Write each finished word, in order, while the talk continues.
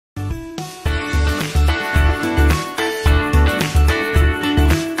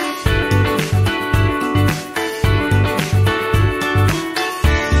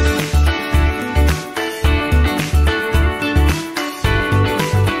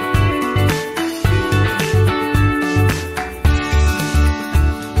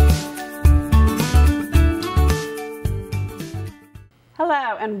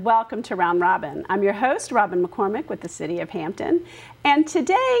and welcome to Round Robin. I'm your host, Robin McCormick with the City of Hampton. And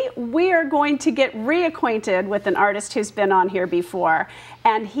today we are going to get reacquainted with an artist who's been on here before.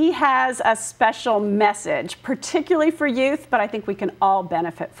 And he has a special message, particularly for youth, but I think we can all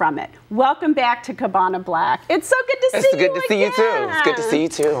benefit from it. Welcome back to Cabana Blaq. It's so good to see you It's good to see you too. It's good to see you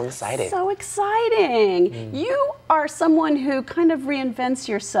too. I'm excited. So exciting. You are someone who kind of reinvents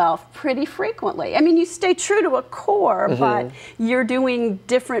yourself pretty frequently. I mean, you stay true to a core, but you're doing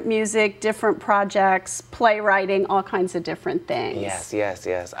different music, different projects, playwriting, all kinds of different things.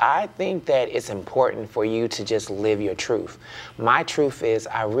 Yes. I think that it's important for you to just live your truth. My truth is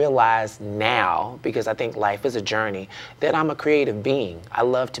I realize now, because I think life is a journey, that I'm a creative being. I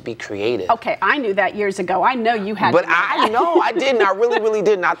love to be creative. Okay, I knew that years ago. I know you had. But I didn't. I really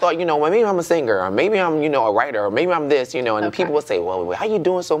didn't. I thought, well, maybe I'm a singer, or maybe I'm, a writer, or maybe I'm this, and people would say, well, how you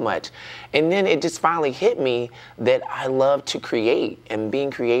doing so much? And then it just finally hit me that I love to create, and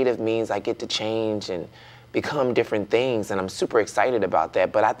being creative means I get to change and become different things, and I'm super excited about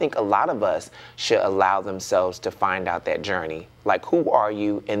that. But I think a lot of us should allow themselves to find out that journey. Like, who are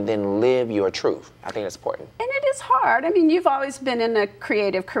you? And then live your truth. I think that's important. And it is hard. I mean, you've always been in a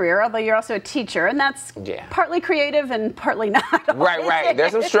creative career, although you're also a teacher, and that's partly creative and partly not. Right.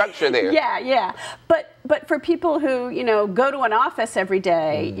 There's some structure there. Yeah. But for people who, go to an office every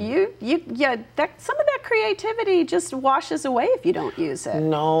day, some of that creativity just washes away if you don't use it.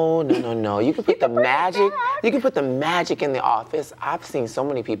 No. You can put the magic. You can put the magic in the office. I've seen so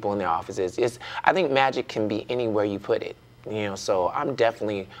many people in their offices. I think magic can be anywhere you put it. So I'm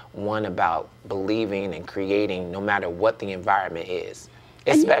definitely one about believing and creating no matter what the environment is.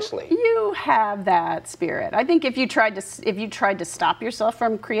 Especially. You have that spirit. I think if you tried to stop yourself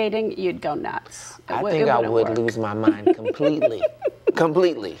from creating, you'd go nuts. I think I would lose my mind completely.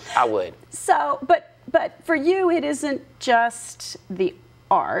 Completely, I would. So, but for you, it isn't just the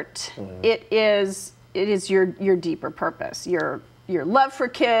art. It is your deeper purpose. Your love for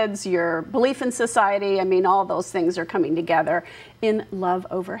kids, your belief in society. I mean, all those things are coming together in Love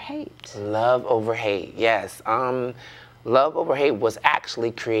Over Hate. Love Over Hate, yes. Love Over Hate was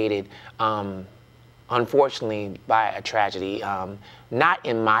actually created, unfortunately, by a tragedy. Not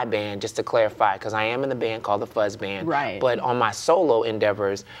in my band, just to clarify, because I am in the band called the Fuzz Band. Right. But on my solo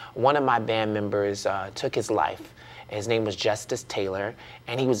endeavors, one of my band members took his life. His name was Justice Taylor,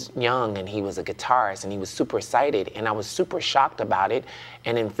 and he was young, and he was a guitarist, and he was super excited, and I was super shocked about it.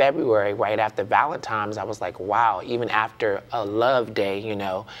 And in February, right after Valentine's, I was like, wow, even after a love day,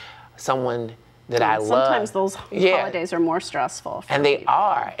 someone that I love. Sometimes those holidays are more stressful. And they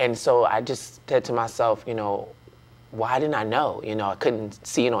are. And so I just said to myself, why didn't I know? I couldn't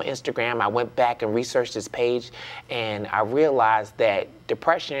see it on Instagram. I went back and researched his page, and I realized that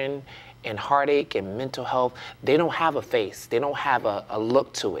depression and heartache and mental health, they don't have a face. They don't have a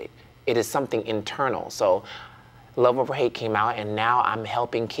look to it. It is something internal. So Love Over Hate came out, and now I'm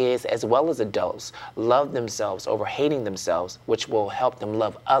helping kids as well as adults love themselves over hating themselves, which will help them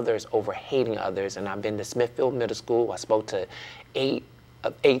love others over hating others. And I've been to Smithfield Middle School. I spoke to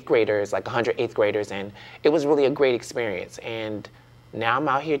eighth graders, like 100 eighth graders, and it was really a great experience. And now I'm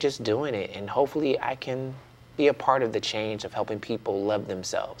out here just doing it, and hopefully I can be a part of the change of helping people love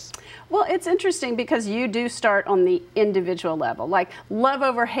themselves. Well, it's interesting because you do start on the individual level. Like Love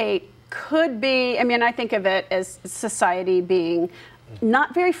Over Hate could be, I think of it as society being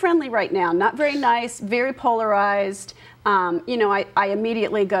not very friendly right now, not very nice, very polarized. I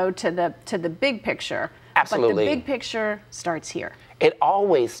immediately go to the big picture. Absolutely. But the big picture starts here. It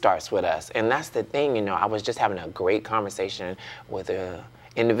always starts with us, and that's the thing. I was just having a great conversation with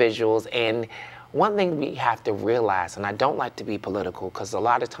individuals, and one thing we have to realize, and I don't like to be political because a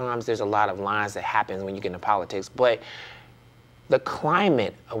lot of times there's a lot of lines that happen when you get into politics, but the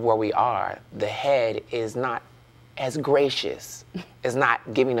climate of where we are, the head is not as gracious, is not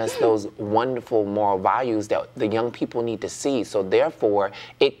giving us those wonderful moral values that the young people need to see. So therefore,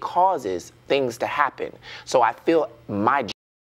 it causes things to happen. So I feel my